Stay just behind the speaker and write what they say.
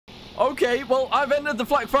Okay, well, I've entered the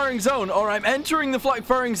flak firing zone, or I'm entering the flak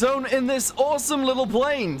firing zone in this awesome little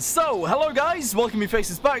plane. So, hello guys, welcome you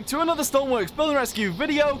faces back to another Stormworks Build and Rescue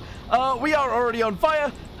video. We are already on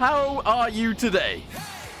fire. How are you today?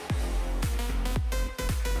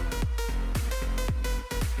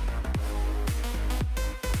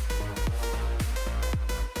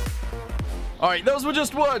 Alright, those were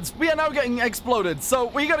just words. We are now getting exploded, so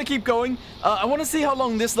we gotta keep going. I want to see how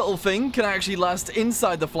long this little thing can actually last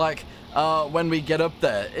inside the flak when we get up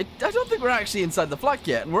there. I don't think we're actually inside the flak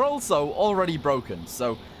yet, and we're also already broken.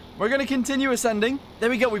 So, we're gonna continue ascending.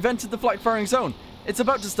 There we go, we've entered the flak firing zone. It's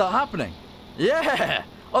about to start happening. Yeah!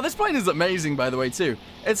 Oh, this plane is amazing, by the way, too.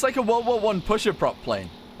 It's like a World War I pusher prop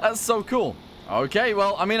plane. That's so cool. Okay,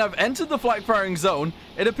 well, I mean, I've entered the flak firing zone.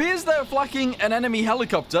 It appears they're flakking an enemy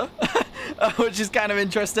helicopter, which is kind of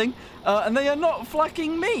interesting. And they are not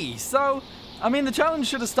flakking me. So, I mean, the challenge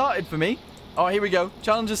should have started for me. Oh, here we go.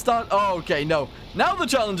 Challenge has started. Oh, okay, no. Now the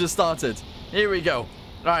challenge has started. Here we go.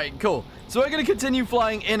 All right, cool. So we're going to continue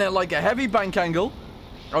flying in at like a heavy bank angle.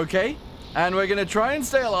 Okay. And we're going to try and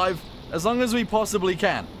stay alive as long as we possibly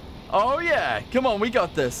can. Oh, yeah. Come on, we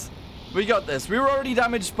got this. We got this. We were already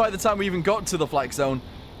damaged by the time we even got to the flak zone.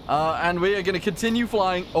 And we are going to continue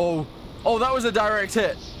flying. Oh, that was a direct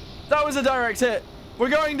hit. That was a direct hit. We're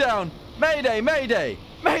going down. Mayday, mayday.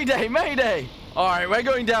 Mayday, mayday. All right, we're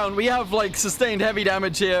going down. We have, like, sustained heavy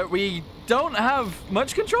damage here. We don't have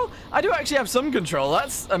much control. I do actually have some control.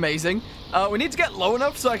 That's amazing. We need to get low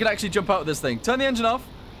enough so I can actually jump out of this thing. Turn the engine off.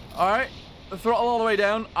 All right. The throttle all the way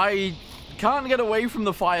down. I can't get away from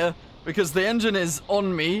the fire because the engine is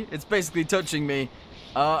on me. It's basically touching me.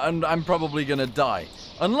 And I'm probably going to die.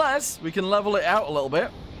 Unless we can level it out a little bit.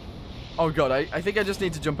 Oh, God. I think I just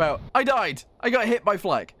need to jump out. I died. I got hit by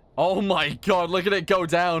flak. Oh, my God. Look at it go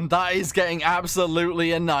down. That is getting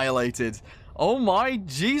absolutely annihilated. Oh, my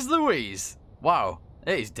jeez Louise. Wow.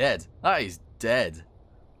 It is dead. That is dead.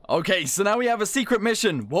 Okay, so now we have a secret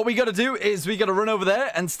mission. What we gotta do is we gotta run over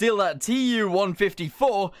there and steal that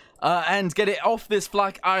Tu-154 and get it off this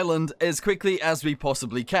flak island as quickly as we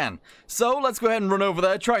possibly can. So let's go ahead and run over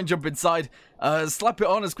there, try and jump inside, slap it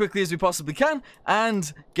on as quickly as we possibly can,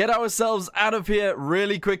 and get ourselves out of here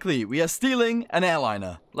really quickly. We are stealing an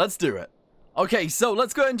airliner. Let's do it. Okay, so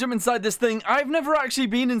let's go ahead and jump inside this thing. I've never actually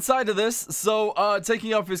been inside of this, so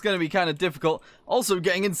taking off is going to be kind of difficult. Also,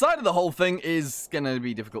 getting inside of the whole thing is going to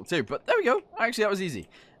be difficult too, but there we go. Actually, that was easy.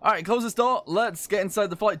 All right, close this door. Let's get inside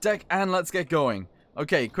the flight deck and let's get going.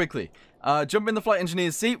 Okay, quickly. Jump in the flight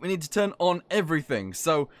engineer's seat. We need to turn on everything.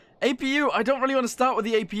 So, APU, I don't really want to start with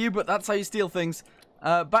the APU, but that's how you steal things.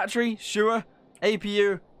 Battery, sure.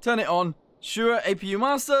 APU, turn it on. Sure, APU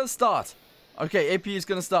master, start. Okay, APU is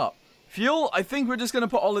going to start. Fuel, I think we're just going to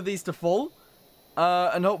put all of these to full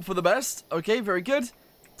and hope for the best. Okay, very good.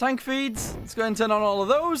 Tank feeds, let's go ahead and turn on all of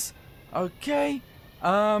those. Okay.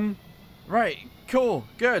 Right, cool,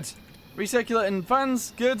 good. Recirculating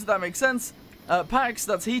fans, good, that makes sense. Packs,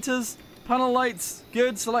 that's heaters. Panel lights,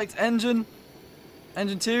 good. Select engine.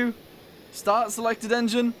 Engine 2. Start selected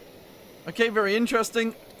engine. Okay, very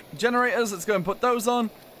interesting. Generators, let's go and put those on.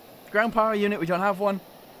 Ground power unit, we don't have one.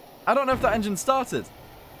 I don't know if that engine started.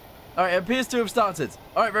 Alright, it appears to have started.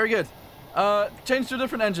 Alright, very good. Change to a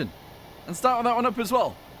different engine. And start with that one up as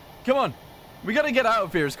well. Come on. We gotta get out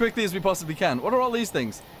of here as quickly as we possibly can. What are all these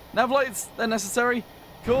things? Nav lights, they're necessary.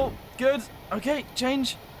 Cool, good. Okay,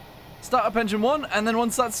 change. Start up engine 1, and then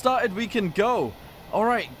once that's started, we can go.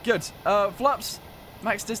 Alright, good. Flaps,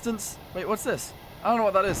 max distance. Wait, what's this? I don't know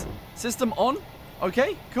what that is. System on.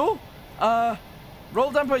 Okay, cool.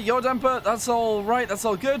 Roll damper, yaw damper, that's all right, that's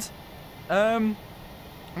all good.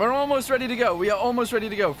 We're almost ready to go. We are almost ready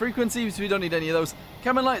to go. Frequencies, we don't need any of those.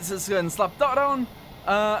 Cabin lights, let's go ahead and slap that on.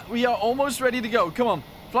 We are almost ready to go. Come on.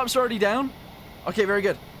 Flaps are already down. Okay, very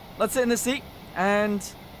good. Let's sit in this seat and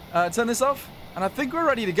turn this off. And I think we're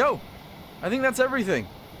ready to go. I think that's everything.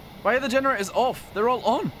 Why are the generators off? They're all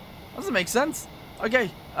on. That doesn't make sense. Okay,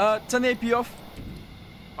 turn the AP off.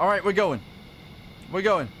 Alright, we're going. We're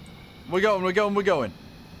going. We're going, we're going, we're going.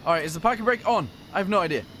 Alright, is the parking brake on? I have no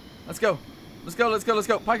idea. Let's go. Let's go, let's go, let's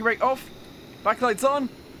go. Parking brake off. Backlights on.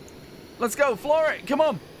 Let's go, floor it. Come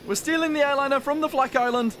on. We're stealing the airliner from the flak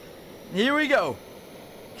island. Here we go.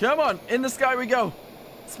 Come on, in the sky we go.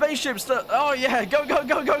 Spaceship stuff. Oh yeah, go, go,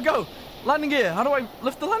 go, go, go. Landing gear. How do I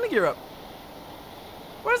lift the landing gear up?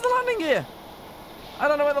 Where's the landing gear? I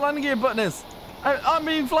don't know where the landing gear button is. I'm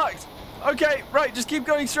being flacked. Okay, right, just keep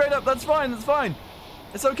going straight up. That's fine, that's fine.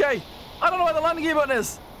 It's okay. I don't know where the landing gear button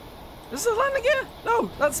is. Is this the landing gear?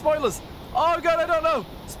 No, that's spoilers. Oh god, I don't know.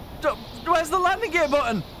 Where's the landing gear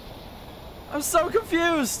button? I'm so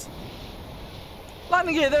confused.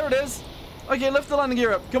 Landing gear, there it is. Okay, lift the landing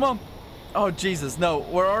gear up. Come on. Oh, Jesus, no.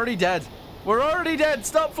 We're already dead. We're already dead.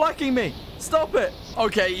 Stop flacking me. Stop it.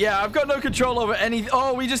 Okay, yeah, I've got no control over any...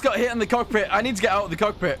 Oh, we just got hit in the cockpit. I need to get out of the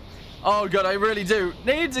cockpit. Oh, God, I really do.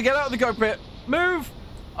 Need to get out of the cockpit. Move.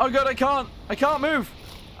 Oh, God, I can't. I can't move.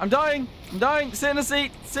 I'm dying. I'm dying. Sit in a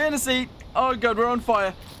seat. Sit in a seat. Oh, God, we're on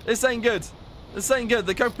fire. This ain't good. This ain't good.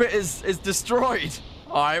 The cockpit is destroyed.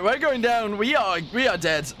 All right, we're going down. We are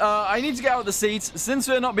dead. I need to get out of the seat. Since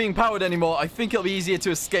we're not being powered anymore, I think it'll be easier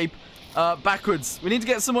to escape backwards. We need to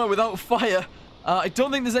get somewhere without fire. I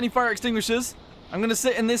don't think there's any fire extinguishers. I'm going to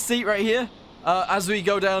sit in this seat right here as we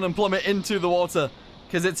go down and plummet into the water,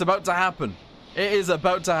 because it's about to happen. It is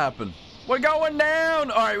about to happen. We're going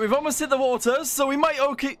down. All right, we've almost hit the water, so we might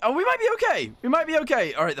okay. Oh, we might be okay. We might be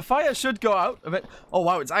okay. All right, the fire should go out of it. Oh,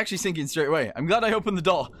 wow, it's actually sinking straight away. I'm glad I opened the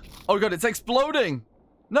door. Oh, God, it's exploding.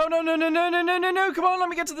 No, no, no, no, no, no, no, no, no. Come on, let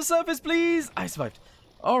me get to the surface, please. I survived.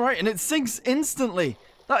 All right, and it sinks instantly.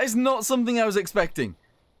 That is not something I was expecting.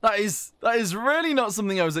 That is really not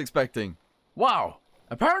something I was expecting. Wow.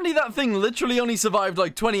 Apparently that thing literally only survived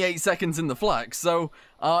like 28 seconds in the flak, so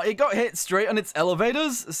it got hit straight on its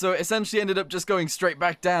elevators, so it essentially ended up just going straight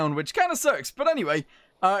back down, which kind of sucks. But anyway,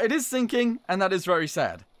 it is sinking, and that is very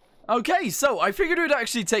sad. Okay, so I figured we'd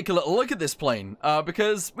actually take a little look at this plane,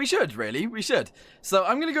 because we should, really, we should. So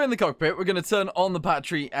I'm going to go in the cockpit, we're going to turn on the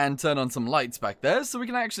battery and turn on some lights back there, so we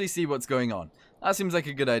can actually see what's going on. That seems like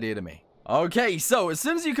a good idea to me. Okay, so as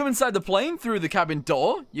soon as you come inside the plane through the cabin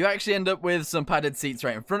door, you actually end up with some padded seats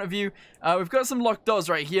right in front of you. We've got some locked doors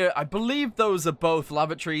right here. I believe those are both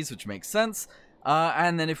lavatories, which makes sense.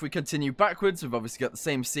 And then if we continue backwards, we've obviously got the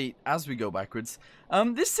same seat as we go backwards.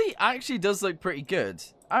 This seat actually does look pretty good.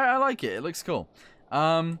 I like it. It looks cool.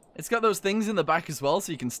 It's got those things in the back as well,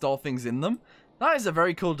 so you can store things in them. That is a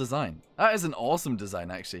very cool design. That is an awesome design,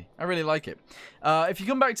 actually. I really like it. If you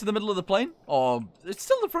come back to the middle of the plane, or it's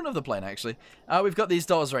still the front of the plane, actually, we've got these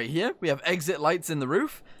doors right here. We have exit lights in the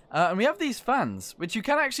roof, and we have these fans, which you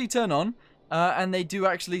can actually turn on, and they do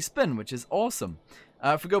actually spin, which is awesome.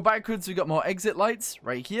 If we go backwards, we've got more exit lights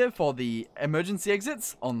right here for the emergency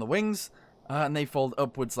exits on the wings, and they fold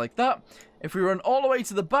upwards like that. If we run all the way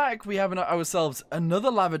to the back, we have ourselves another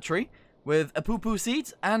lavatory with a poo-poo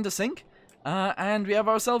seat and a sink. And we have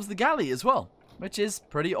ourselves the galley as well, which is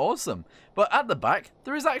pretty awesome. But at the back,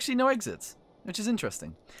 there is actually no exits, which is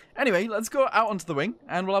interesting. Anyway, let's go out onto the wing,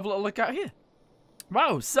 and we'll have a little look out here.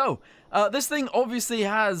 Wow, so, this thing obviously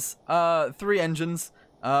has 3 engines,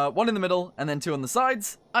 1 in the middle, and then 2 on the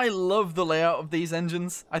sides. I love the layout of these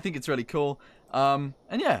engines. I think it's really cool. And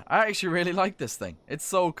yeah, I actually really like this thing. It's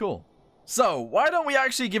so cool. So, why don't we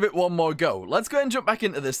actually give it one more go? Let's go ahead and jump back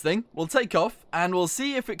into this thing. We'll take off, and we'll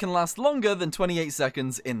see if it can last longer than 28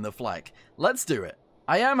 seconds in the flak. Let's do it.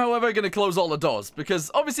 I am, however, going to close all the doors,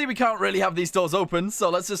 because obviously we can't really have these doors open, so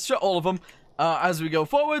let's just shut all of them as we go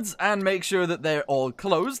forwards, and make sure that they're all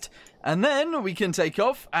closed. And then we can take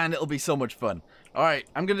off, and it'll be so much fun. Alright,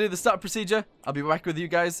 I'm going to do the start procedure. I'll be back with you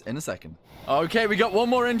guys in a second. Okay, we got one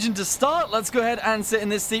more engine to start. Let's go ahead and sit in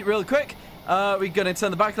this seat real quick. We're going to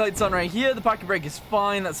turn the back lights on right here. The parking brake is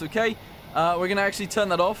fine. That's okay. We're going to actually turn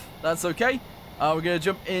that off. That's okay. We're going to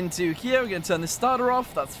jump into here. We're going to turn the starter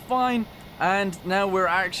off. That's fine. And now we're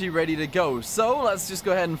actually ready to go. So let's just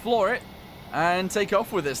go ahead and floor it and take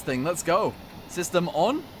off with this thing. Let's go. System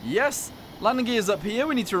on. Yes. Landing gear's up here.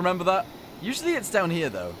 We need to remember that. Usually it's down here,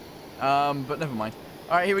 though. But never mind.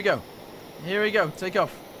 All right, here we go. Here we go. Take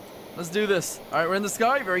off. Let's do this. All right, we're in the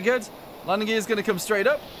sky. Very good. Landing gear's going to come straight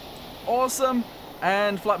up. Awesome.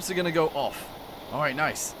 And flaps are going to go off. All right,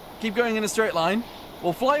 nice. Keep going in a straight line.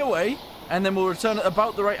 We'll fly away, and then we'll return at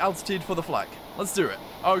about the right altitude for the flak. Let's do it.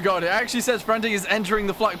 Oh, God. It actually says Frantic is entering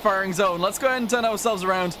the flak firing zone. Let's go ahead and turn ourselves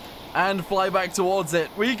around and fly back towards it.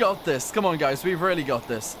 We got this. Come on, guys. We've really got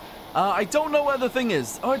this. I don't know where the thing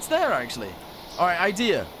is. Oh, it's there, actually. All right,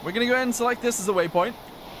 idea. We're going to go ahead and select this as a waypoint.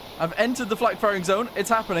 I've entered the flak firing zone. It's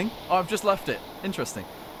happening. Oh, I've just left it. Interesting.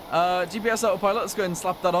 GPS autopilot. Let's go ahead and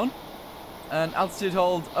slap that on. And altitude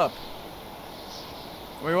hold up.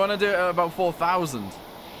 We want to do it at about 4,000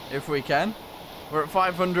 if we can. We're at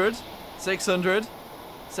 500, 600,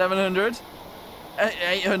 700,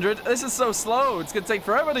 800. This is so slow. It's going to take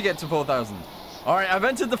forever to get to 4,000. All right, I've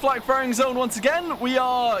entered the flak firing zone once again. We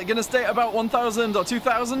are going to stay at about 1,000 or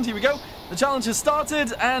 2,000. Here we go. The challenge has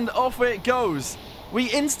started, and off it goes. We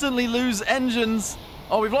instantly lose engines.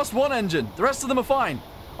 Oh, we've lost one engine. The rest of them are fine.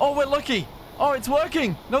 Oh, we're lucky. Oh, it's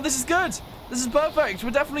working. No, this is good. This is perfect. We're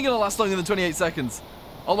definitely going to last longer than 28 seconds.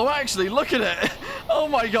 Although, actually, look at it. Oh,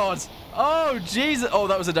 my God. Oh, Jesus. Oh,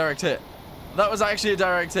 that was a direct hit. That was actually a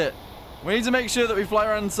direct hit. We need to make sure that we fly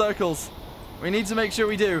around in circles. We need to make sure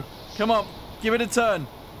we do. Come on. Give it a turn.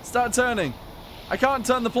 Start turning. I can't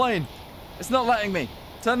turn the plane. It's not letting me.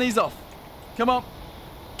 Turn these off. Come on.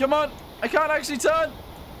 Come on. I can't actually turn.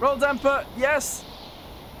 Roll damper. Yes.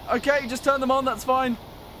 Okay, just turn them on. That's fine.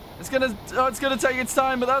 It's gonna take its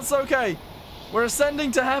time, but that's okay. We're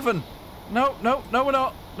ascending to heaven. No, no, no, we're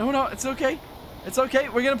not. No, we're not. It's okay. It's okay.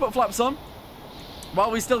 We're gonna put flaps on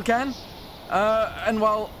while we still can, and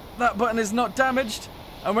while that button is not damaged,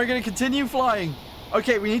 and we're gonna continue flying.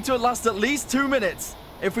 Okay, we need to last at least 2 minutes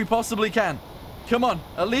if we possibly can. Come on,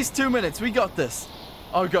 at least 2 minutes. We got this.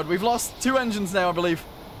 Oh god, we've lost 2 engines now, I believe.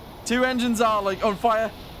 2 engines are like on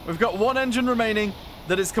fire. We've got 1 engine remaining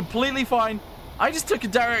that is completely fine. I just took a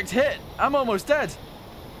direct hit. I'm almost dead.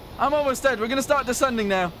 I'm almost dead. We're gonna start descending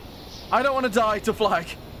now. I don't want to die to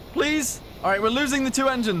Flak. Please. All right, we're losing the 2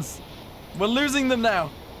 engines. We're losing them now.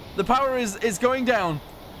 The power is going down.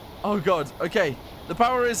 Oh god. Okay. The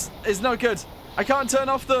power is not good. I can't turn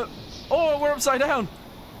off the... Oh, we're upside down.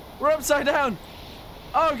 We're upside down.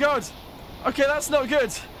 Oh god. Okay, that's not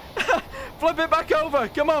good. Flip it back over.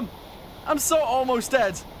 Come on. I'm so almost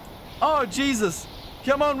dead. Oh, Jesus.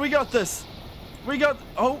 Come on, we got this. We got...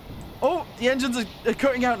 Oh, the engines are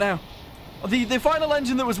cutting out now. The final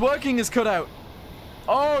engine that was working is cut out.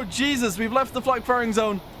 Oh, Jesus, we've left the Flak firing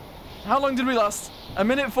zone. How long did we last?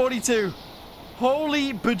 1:42.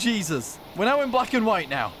 Holy bejesus. We're now in black and white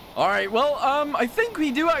now. All right, well, I think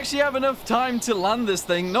we do actually have enough time to land this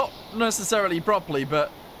thing. Not necessarily properly,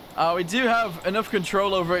 but we do have enough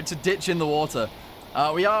control over it to ditch in the water.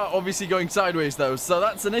 We are obviously going sideways, though, so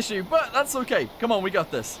that's an issue, but that's okay. Come on, we got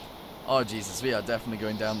this. Oh, Jesus, we are definitely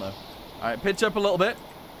going down, though. All right, pitch up a little bit.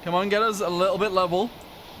 Come on, get us a little bit level.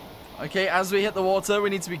 Okay, as we hit the water, we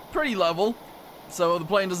need to be pretty level so the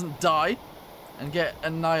plane doesn't die and get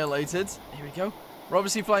annihilated. Here we go. We're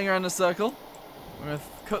obviously flying around in a circle. We're going to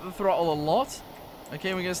cut the throttle a lot.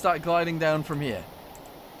 Okay, we're going to start gliding down from here.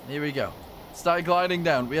 Here we go. Start gliding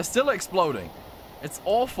down. We are still exploding. It's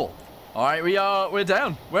awful. All right, we're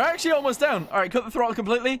down. We're actually almost down. All right, cut the throttle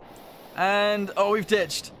completely. And, oh, we've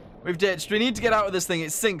ditched. We've ditched. We need to get out of this thing.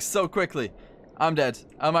 It sinks so quickly. I'm dead.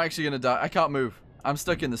 I'm actually going to die. I can't move. I'm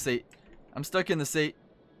stuck in the seat. I'm stuck in the seat.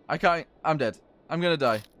 I can't. I'm dead. I'm going to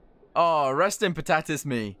die. Oh, rest in patatis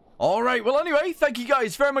me. Alright, well anyway, thank you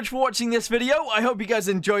guys very much for watching this video. I hope you guys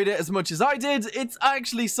enjoyed it as much as I did. It's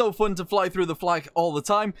actually so fun to fly through the Flak all the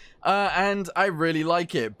time, and I really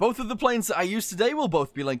like it. Both of the planes that I used today will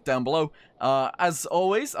both be linked down below. As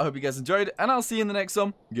always, I hope you guys enjoyed, and I'll see you in the next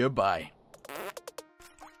one. Goodbye.